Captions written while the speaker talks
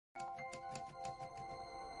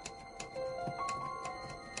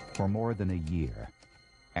For more than a year,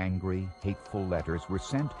 angry, hateful letters were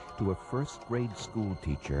sent to a first-grade school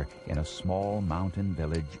teacher in a small mountain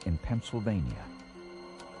village in Pennsylvania.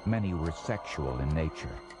 Many were sexual in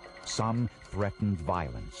nature. Some threatened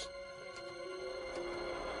violence.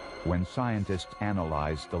 When scientists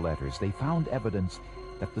analyzed the letters, they found evidence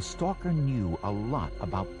that the stalker knew a lot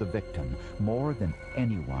about the victim, more than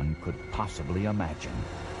anyone could possibly imagine.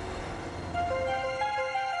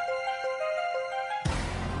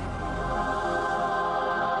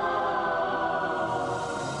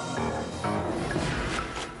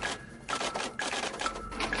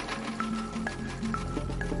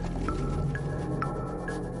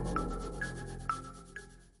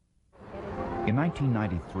 In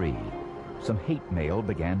 1993, some hate mail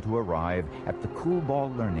began to arrive at the Cool Ball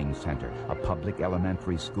Learning Center, a public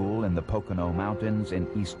elementary school in the Pocono Mountains in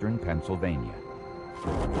eastern Pennsylvania.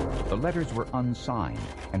 The letters were unsigned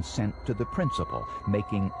and sent to the principal,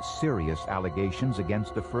 making serious allegations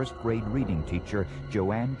against a first-grade reading teacher,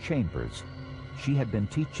 Joanne Chambers. She had been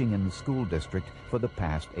teaching in the school district for the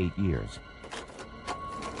past 8 years.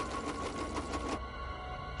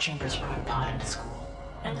 Chambers brought pot into school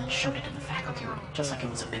and then showed it in the faculty room, just like it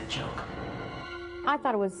was a big joke. I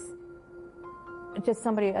thought it was just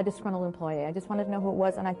somebody, a disgruntled employee. I just wanted to know who it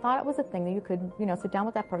was, and I thought it was a thing that you could, sit down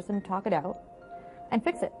with that person and talk it out and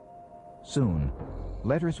fix it. Soon,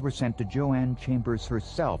 letters were sent to Joanne Chambers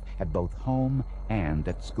herself at both home and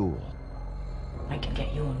at school. I can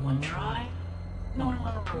get you in one try. No one will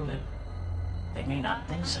ever prove it. They may not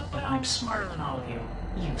think so, but I'm smarter than all of you.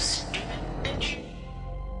 You stupid bitch.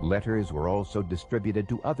 Letters were also distributed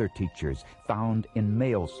to other teachers, found in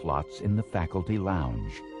mail slots in the faculty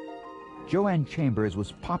lounge. Joanne Chambers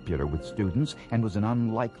was popular with students and was an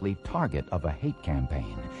unlikely target of a hate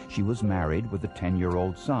campaign. She was married with a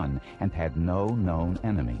 10-year-old son and had no known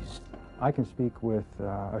enemies. I can speak with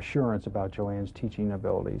assurance about Joanne's teaching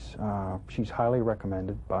abilities. She's highly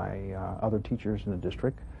recommended by other teachers in the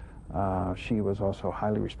district. She was also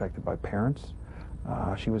highly respected by parents.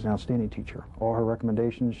 She was an outstanding teacher. All her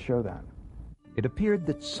recommendations show that. It appeared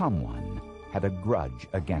that someone had a grudge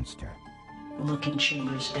against her. Look in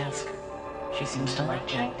Chambers' desk. She seems to like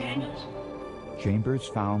Jack Daniels. Chambers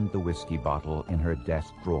found the whiskey bottle in her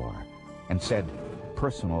desk drawer and said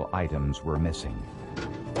personal items were missing.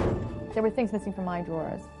 There were things missing from my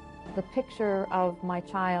drawers. The picture of my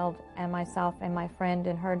child and myself and my friend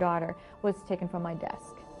and her daughter was taken from my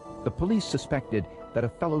desk. The police suspected that a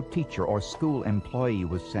fellow teacher or school employee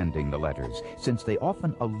was sending the letters, since they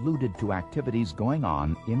often alluded to activities going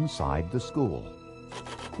on inside the school.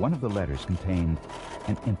 One of the letters contained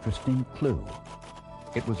an interesting clue.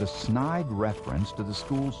 It was a snide reference to the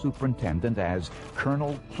school superintendent as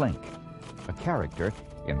Colonel Plink, a character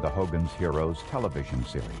in the Hogan's Heroes television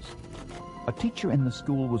series. A teacher in the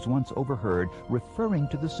school was once overheard referring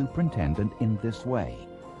to the superintendent in this way.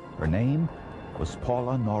 Her name was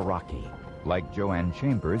Paula Noraki. Like Joanne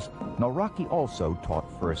Chambers, Noraki also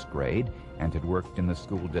taught first grade and had worked in the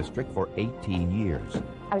school district for 18 years.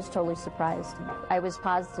 I was totally surprised. I was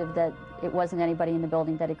positive that it wasn't anybody in the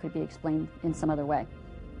building, that it could be explained in some other way.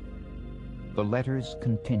 The letters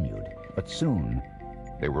continued, but soon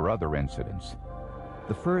there were other incidents.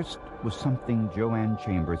 The first was something Joanne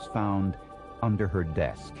Chambers found under her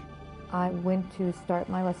desk. I went to start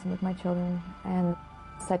my lesson with my children and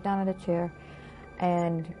sat down at a chair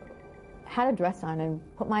and had a dress on and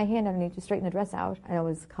put my hand underneath to straighten the dress out, and it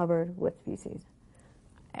was covered with feces.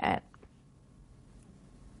 And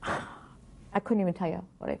I couldn't even tell you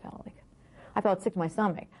what I felt like. I felt sick to my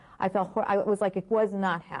stomach. It was like it was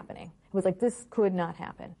not happening. It was like this could not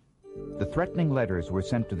happen. The threatening letters were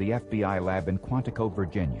sent to the FBI lab in Quantico,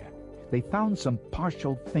 Virginia. They found some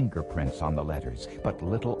partial fingerprints on the letters, but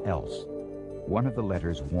little else. One of the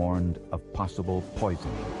letters warned of possible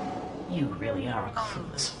poisoning. You really are a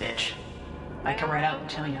clueless bitch. I can write out and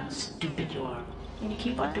tell you how stupid you are, and you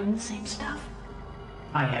keep on doing the same stuff.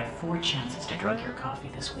 I had 4 chances to drug your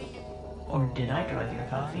coffee this week. Or did I drug your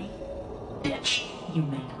coffee? Bitch, you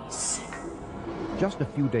made me sick. Just a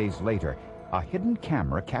few days later, a hidden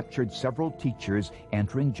camera captured several teachers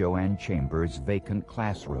entering Joanne Chambers' vacant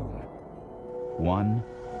classroom. One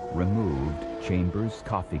removed Chambers'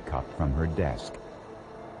 coffee cup from her desk.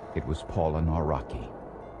 It was Paula Noraki.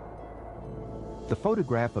 The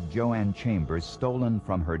photograph of Joanne Chambers stolen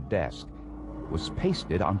from her desk was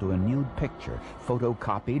pasted onto a nude picture,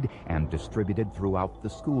 photocopied and distributed throughout the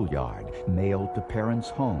schoolyard, mailed to parents'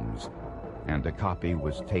 homes, and a copy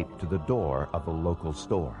was taped to the door of a local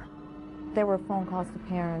store. There were phone calls to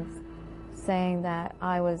parents saying that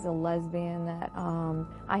I was a lesbian, that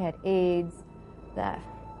I had AIDS, that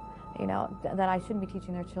you know, that I shouldn't be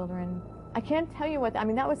teaching their children. I can't tell you what, I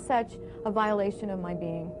mean, that was such a violation of my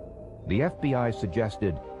being. The FBI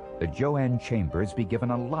suggested that Joanne Chambers be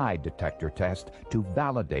given a lie detector test to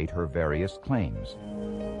validate her various claims.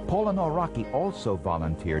 Paula Nawrocki also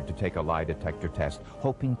volunteered to take a lie detector test,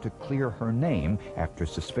 hoping to clear her name after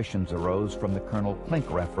suspicions arose from the Colonel Klink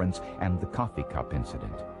reference and the coffee cup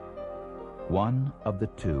incident. One of the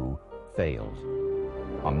two failed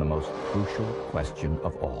on the most crucial question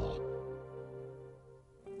of all.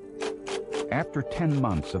 After 10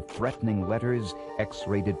 months of threatening letters,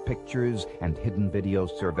 X-rated pictures, and hidden video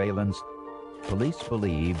surveillance, police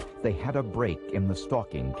believed they had a break in the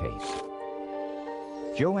stalking case.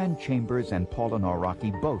 Joanne Chambers and Paula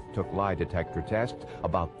Nawrocki both took lie detector tests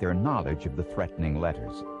about their knowledge of the threatening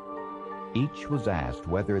letters. Each was asked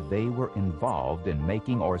whether they were involved in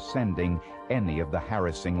making or sending any of the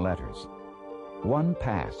harassing letters. One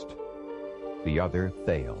passed, the other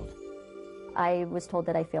failed. I was told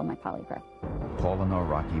that I failed my polygraph. Paula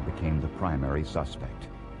Nawrocki became the primary suspect.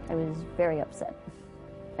 I was very upset.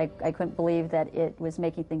 I couldn't believe that it was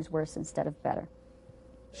making things worse instead of better.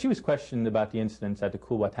 She was questioned about the incidents at the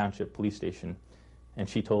Coolbaugh Township Police Station, and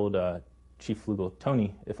she told Chief Flugel,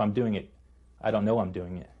 "Tony, if I'm doing it, I don't know I'm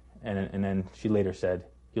doing it." And then she later said,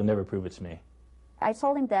 "You'll never prove it's me." I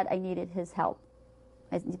told him that I needed his help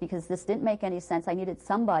because this didn't make any sense. I needed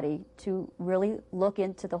somebody to really look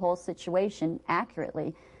into the whole situation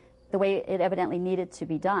accurately, the way it evidently needed to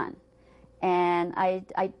be done. And I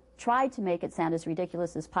tried to make it sound as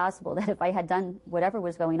ridiculous as possible, that if I had done whatever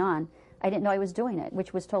was going on, I didn't know I was doing it,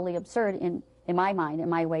 which was totally absurd in my mind, in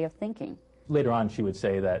my way of thinking. Later on, she would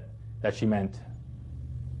say that she meant,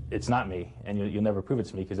 "It's not me, and you'll never prove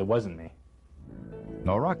it's me because it wasn't me."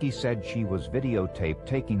 Nawrocki said she was videotaped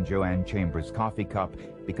taking Joanne Chambers' coffee cup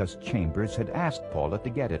because Chambers had asked Paula to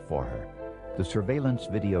get it for her. The surveillance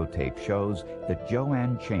videotape shows that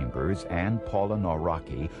Joanne Chambers and Paula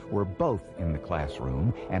Nawrocki were both in the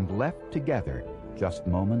classroom and left together just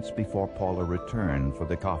moments before Paula returned for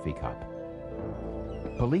the coffee cup.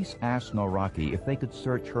 Police asked Nawrocki if they could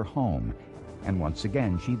search her home, and once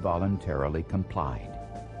again she voluntarily complied.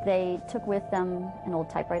 They took with them an old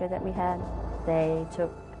typewriter that we had. They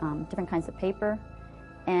took different kinds of paper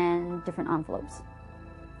and different envelopes.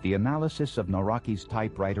 The analysis of Nawrocki's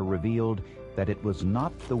typewriter revealed that it was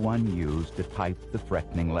not the one used to type the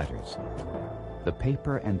threatening letters. The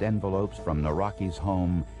paper and envelopes from Nawrocki's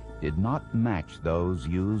home did not match those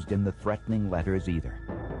used in the threatening letters either.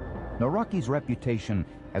 Nawrocki's reputation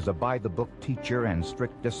as a by-the-book teacher and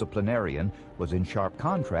strict disciplinarian was in sharp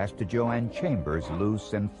contrast to Joanne Chambers'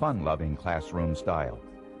 loose and fun-loving classroom style.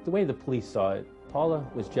 The way the police saw it, Paula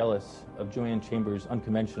was jealous of Joanne Chambers'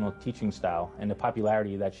 unconventional teaching style and the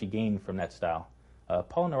popularity that she gained from that style.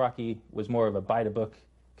 Paula Nawrocki was more of a by-the-book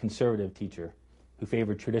conservative teacher who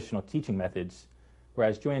favored traditional teaching methods,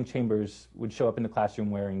 whereas Joanne Chambers would show up in the classroom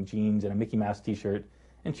wearing jeans and a Mickey Mouse t-shirt,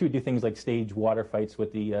 and she would do things like stage water fights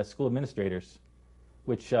with the school administrators,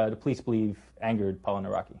 which the police believe angered Paula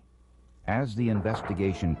Nawrocki. As the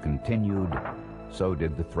investigation continued, so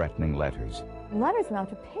did the threatening letters. Letters went out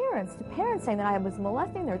to parents saying that I was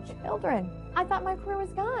molesting their children. I thought my career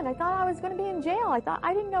was gone. I thought I was going to be in jail.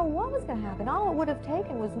 I didn't know what was going to happen. All it would have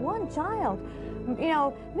taken was one child, you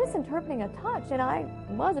know, misinterpreting a touch. And I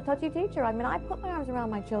was a touchy teacher. I mean, I put my arms around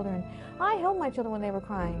my children. I held my children when they were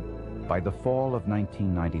crying. By the fall of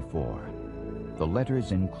 1994, the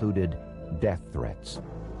letters included death threats.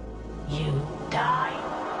 You die.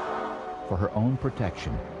 For her own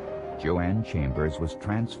protection, Joanne Chambers was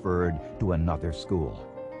transferred to another school.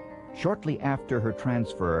 Shortly after her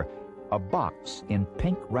transfer, a box in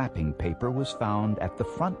pink wrapping paper was found at the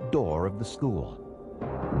front door of the school.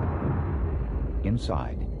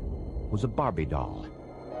 Inside was a Barbie doll,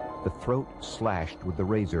 the throat slashed with the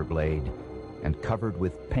razor blade and covered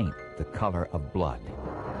with paint the color of blood.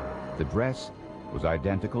 The dress was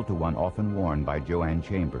identical to one often worn by Joanne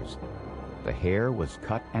Chambers. The hair was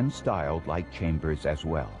cut and styled like Chambers as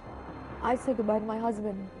well. I said goodbye to my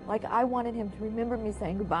husband. Like, I wanted him to remember me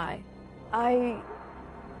saying goodbye. I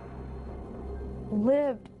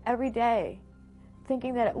lived every day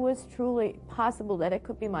thinking that it was truly possible that it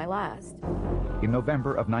could be my last. In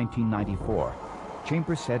November of 1994,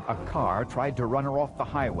 Chambers said a car tried to run her off the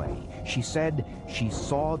highway. She said she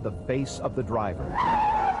saw the face of the driver.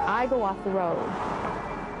 I go off the road.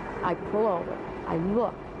 I pull over. I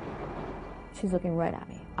look. She's looking right at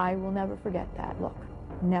me. I will never forget that look.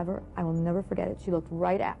 Never. I will never forget it. She looked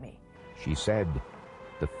right at me. She said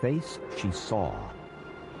the face she saw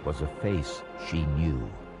was a face she knew.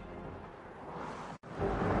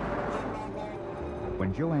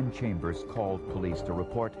 When Joanne Chambers called police to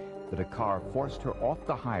report that a car forced her off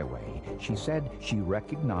the highway, she said she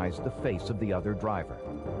recognized the face of the other driver.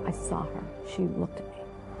 I saw her. She looked at me.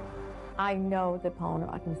 I know that Paula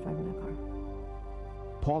Nawrocki was driving that car.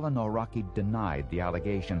 Paula Nawrocki denied the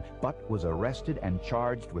allegation, but was arrested and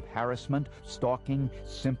charged with harassment, stalking,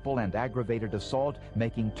 simple and aggravated assault,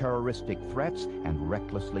 making terroristic threats, and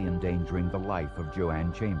recklessly endangering the life of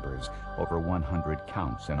Joanne Chambers, over 100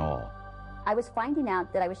 counts in all. I was finding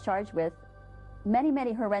out that I was charged with many,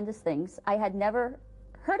 many horrendous things I had never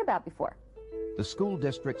heard about before. The school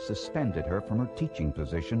district suspended her from her teaching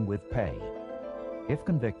position with pay. If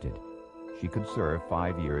convicted, she could serve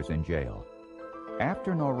 5 years in jail.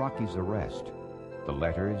 After Nawrocki's arrest, the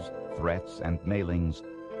letters, threats, and mailings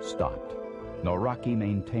stopped. Nawrocki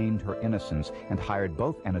maintained her innocence and hired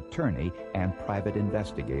both an attorney and private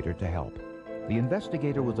investigator to help. The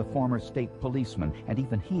investigator was a former state policeman, and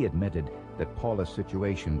even he admitted that Paula's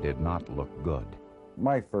situation did not look good.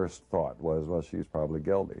 My first thought was, well, she's probably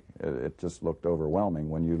guilty. It just looked overwhelming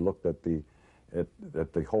when you looked at the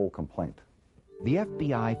whole complaint. The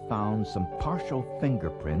FBI found some partial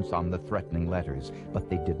fingerprints on the threatening letters, but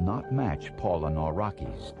they did not match Paula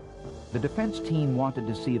Nawrocki's. The defense team wanted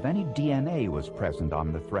to see if any DNA was present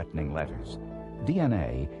on the threatening letters.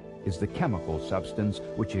 DNA is the chemical substance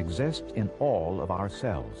which exists in all of our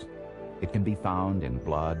cells. It can be found in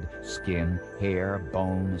blood, skin, hair,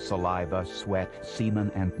 bone, saliva, sweat,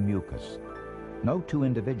 semen, and mucus. No two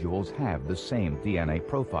individuals have the same DNA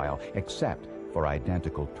profile, except for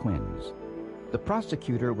identical twins. The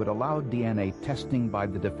prosecutor would allow DNA testing by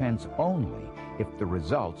the defense only if the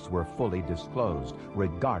results were fully disclosed,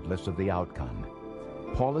 regardless of the outcome.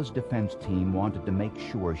 Paula's defense team wanted to make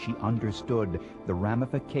sure she understood the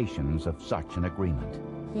ramifications of such an agreement.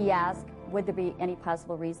 He asked, would there be any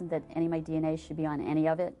possible reason that any of my DNA should be on any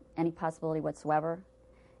of it, any possibility whatsoever?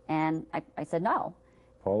 And I said no.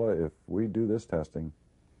 Paula, if we do this testing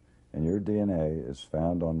and your DNA is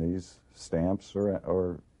found on these stamps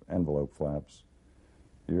or envelope flaps,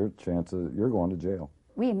 your chances, you're going to jail.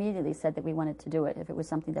 We immediately said that we wanted to do it if it was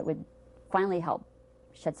something that would finally help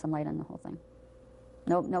shed some light on the whole thing.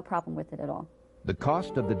 No problem with it at all. The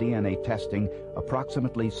cost of the DNA testing,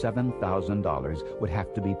 approximately $7,000, would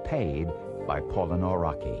have to be paid by Paula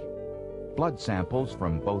Nawrocki. Blood samples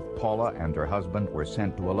from both Paula and her husband were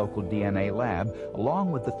sent to a local DNA lab,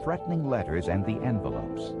 along with the threatening letters and the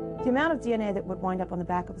envelopes. The amount of DNA that would wind up on the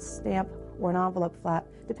back of a stamp or an envelope flap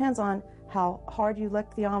depends on how hard you lick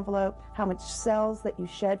the envelope, how much cells that you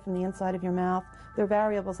shed from the inside of your mouth. There are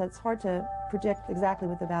variables that it's hard to predict exactly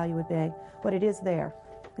what the value would be, but it is there.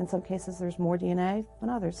 In some cases, there's more DNA than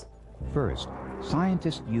others. First,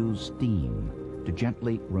 scientists used steam to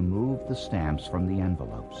gently remove the stamps from the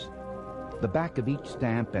envelopes. The back of each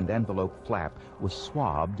stamp and envelope flap was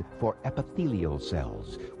swabbed for epithelial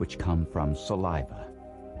cells, which come from saliva.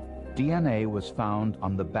 DNA was found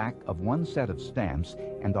on the back of one set of stamps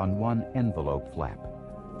and on one envelope flap.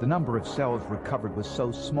 The number of cells recovered was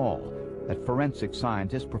so small that forensic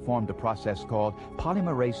scientists performed a process called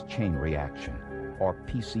polymerase chain reaction, or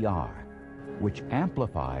PCR, which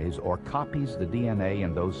amplifies or copies the DNA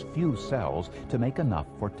in those few cells to make enough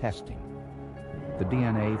for testing. The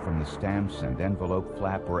DNA from the stamps and envelope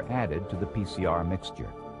flap were added to the PCR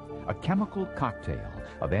mixture, a chemical cocktail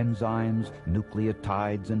of enzymes,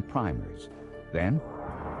 nucleotides, and primers, then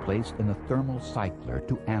placed in a thermal cycler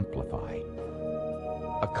to amplify.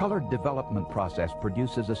 A colored development process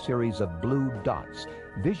produces a series of blue dots,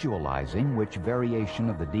 visualizing which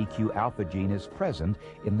variation of the DQ alpha gene is present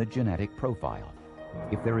in the genetic profile.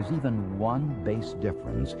 If there is even one base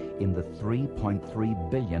difference in the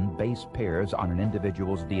 3.3 billion base pairs on an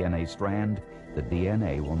individual's DNA strand, the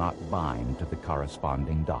DNA will not bind to the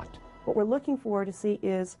corresponding dot. What we're looking for to see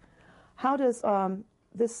is how does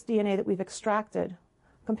this DNA that we've extracted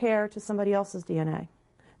compare to somebody else's DNA.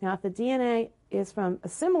 Now, if the DNA is from a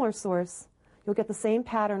similar source, you'll get the same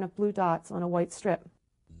pattern of blue dots on a white strip.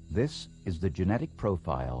 This is the genetic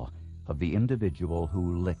profile of the individual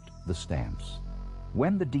who licked the stamps.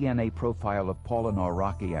 When the DNA profile of Paula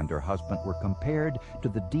Nawrocki and her husband were compared to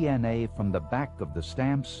the DNA from the back of the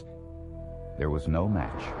stamps, there was no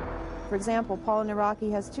match. For example, Paula Nawrocki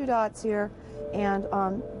has 2 dots here, and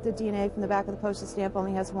the DNA from the back of the postage stamp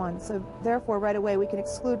only has 1. So therefore, right away, we can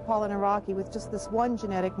exclude Paula Nawrocki with just this one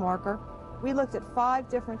genetic marker. We looked at 5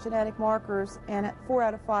 different genetic markers, and at 4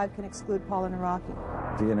 out of 5 can exclude Paula Nawrocki.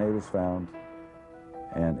 DNA was found,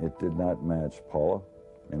 and it did not match Paula,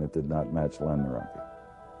 and it did not match Len Nawrocki,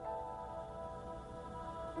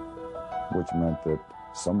 which meant that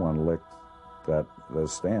someone licked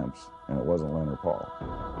those stamps, and it wasn't Len or Paula.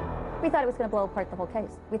 We thought it was going to blow apart the whole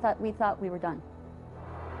case. We thought we were done.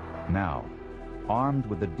 Now, armed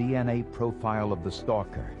with the DNA profile of the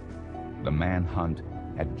stalker, the manhunt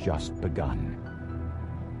had just begun.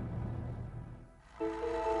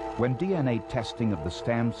 When DNA testing of the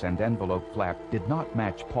stamps and envelope flap did not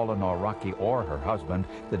match Paula Nawrocki or her husband,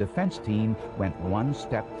 the defense team went one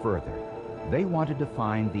step further. They wanted to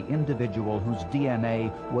find the individual whose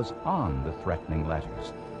DNA was on the threatening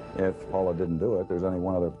letters. If Paula didn't do it, there's only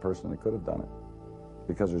one other person that could have done it.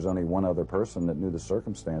 Because there's only one other person that knew the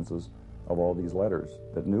circumstances of all these letters,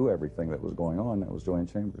 that knew everything that was going on. That was Joanne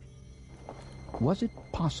Chambers. Was it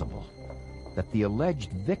possible that the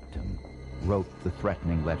alleged victim wrote the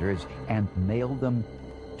threatening letters and mailed them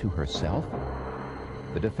to herself?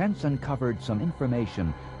 The defense uncovered some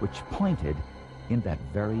information which pointed in that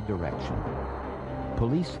very direction.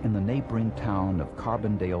 Police in the neighboring town of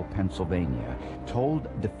Carbondale, Pennsylvania, told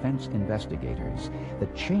defense investigators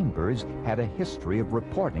that Chambers had a history of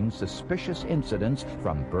reporting suspicious incidents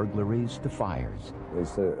from burglaries to fires. They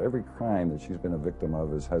say every crime that she's been a victim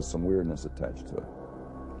of has some weirdness attached to it.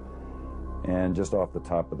 And just off the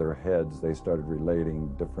top of their heads, they started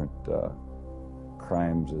relating different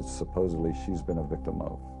crimes that supposedly she's been a victim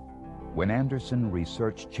of. When Anderson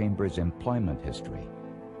researched Chambers' employment history,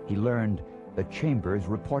 he learned that Chambers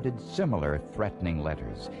reported similar threatening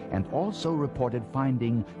letters and also reported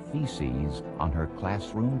finding feces on her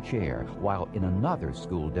classroom chair while in another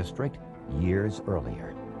school district years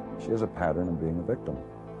earlier. She has a pattern of being a victim.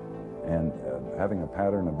 And having a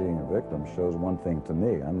pattern of being a victim shows one thing to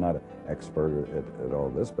me. I'm not an expert at all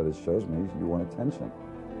this, but it shows me you want attention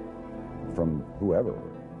from whoever.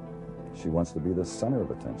 She wants to be the center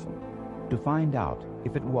of attention. To find out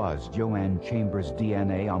if it was Joanne Chambers'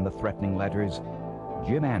 DNA on the threatening letters,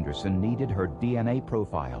 Jim Anderson needed her DNA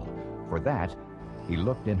profile. For that, he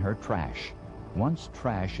looked in her trash. Once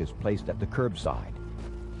trash is placed at the curbside,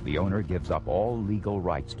 the owner gives up all legal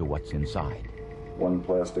rights to what's inside. One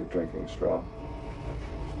plastic drinking straw.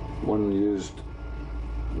 One used,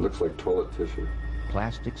 looks like toilet tissue.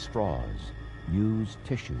 Plastic straws, used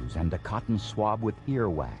tissues, and a cotton swab with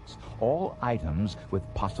earwax. All items with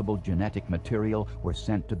possible genetic material were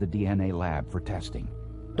sent to the DNA lab for testing.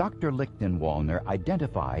 Dr. Lichtenwallner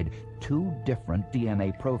identified 2 different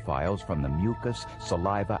DNA profiles from the mucus,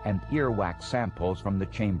 saliva, and earwax samples from the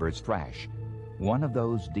Chambers trash. One of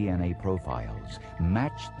those DNA profiles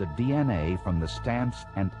matched the DNA from the stamps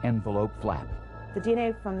and envelope flap. The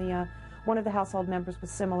DNA from the one of the household members was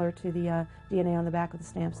similar to the DNA on the back of the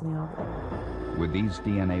stamps in the envelope. With these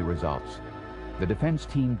DNA results, the defense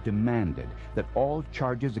team demanded that all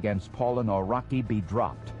charges against Paula Nawrocki be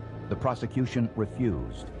dropped. The prosecution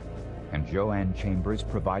refused, and Joanne Chambers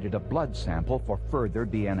provided a blood sample for further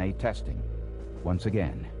DNA testing. Once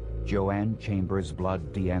again, Joanne Chambers'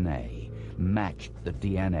 blood DNA matched the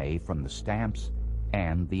DNA from the stamps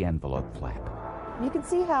and the envelope flap. You can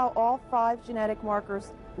see how all 5 genetic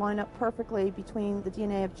markers line up perfectly between the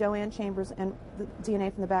DNA of Joanne Chambers and the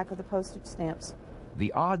DNA from the back of the postage stamps.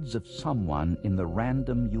 The odds of someone in the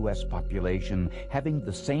random U.S. population having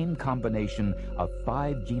the same combination of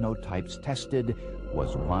 5 genotypes tested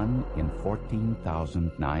was 1 in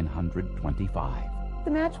 14,925.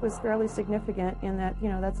 The match was fairly significant in that,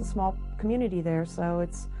 that's a small community there, so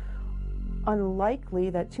it's unlikely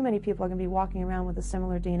that too many people are going to be walking around with a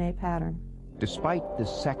similar DNA pattern. Despite the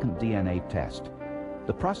second DNA test,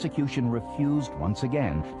 the prosecution refused once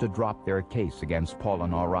again to drop their case against Paula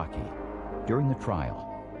Nawrocki. During the trial,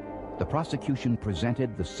 the prosecution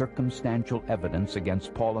presented the circumstantial evidence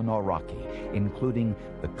against Paula Nawrocki, including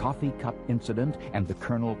the coffee cup incident and the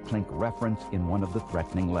Colonel Klink reference in one of the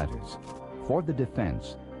threatening letters. For the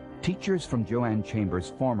defense, teachers from Joanne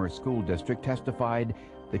Chambers' former school district testified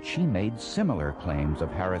that she made similar claims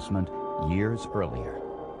of harassment years earlier.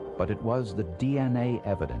 But it was the DNA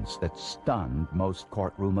evidence that stunned most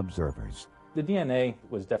courtroom observers. The DNA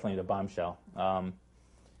was definitely the bombshell.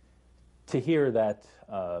 To hear that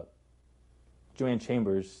Joanne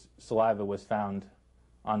Chambers' saliva was found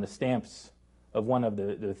on the stamps of one of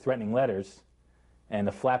the threatening letters and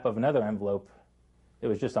the flap of another envelope, it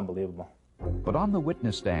was just unbelievable. But on the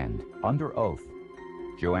witness stand, under oath,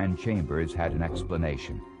 Joanne Chambers had an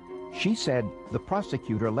explanation. She said the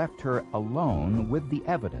prosecutor left her alone with the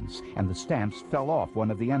evidence and the stamps fell off one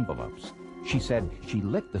of the envelopes. She said she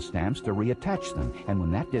licked the stamps to reattach them, and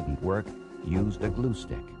when that didn't work, used a glue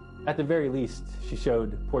stick. At the very least, she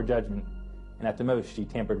showed poor judgment, and at the most, she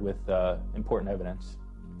tampered with important evidence.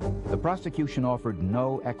 The prosecution offered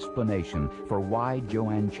no explanation for why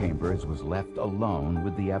Joanne Chambers was left alone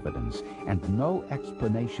with the evidence, and no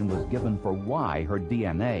explanation was given for why her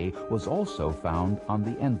DNA was also found on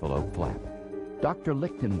the envelope flap. Dr.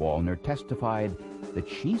 Lichtenwallner testified that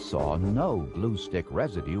she saw no glue stick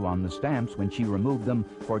residue on the stamps when she removed them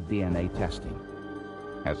for DNA testing.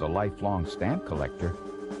 As a lifelong stamp collector,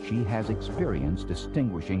 she has experience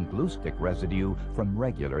distinguishing glue stick residue from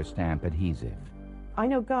regular stamp adhesive. I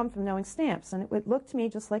know gum from knowing stamps, and it looked to me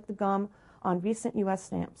just like the gum on recent U.S.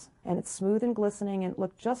 stamps. And it's smooth and glistening, and it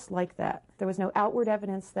looked just like that. There was no outward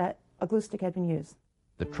evidence that a glue stick had been used.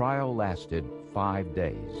 The trial lasted 5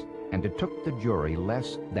 days, and it took the jury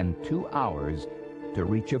less than 2 hours to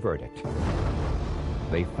reach a verdict.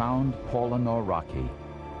 They found Paula Nawrocki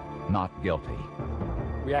not guilty.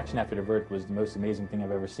 Reaction after the verdict was the most amazing thing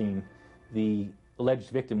I've ever seen. The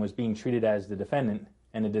alleged victim was being treated as the defendant,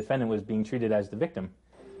 and the defendant was being treated as the victim.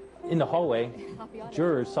 In the hallway,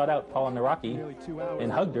 jurors sought out Paula Nawrocki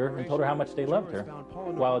and hugged her and told her how much they loved her,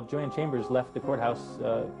 while Joanne Chambers left the courthouse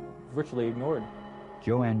virtually ignored.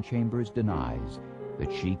 Joanne Chambers denies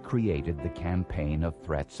that she created the campaign of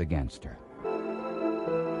threats against her.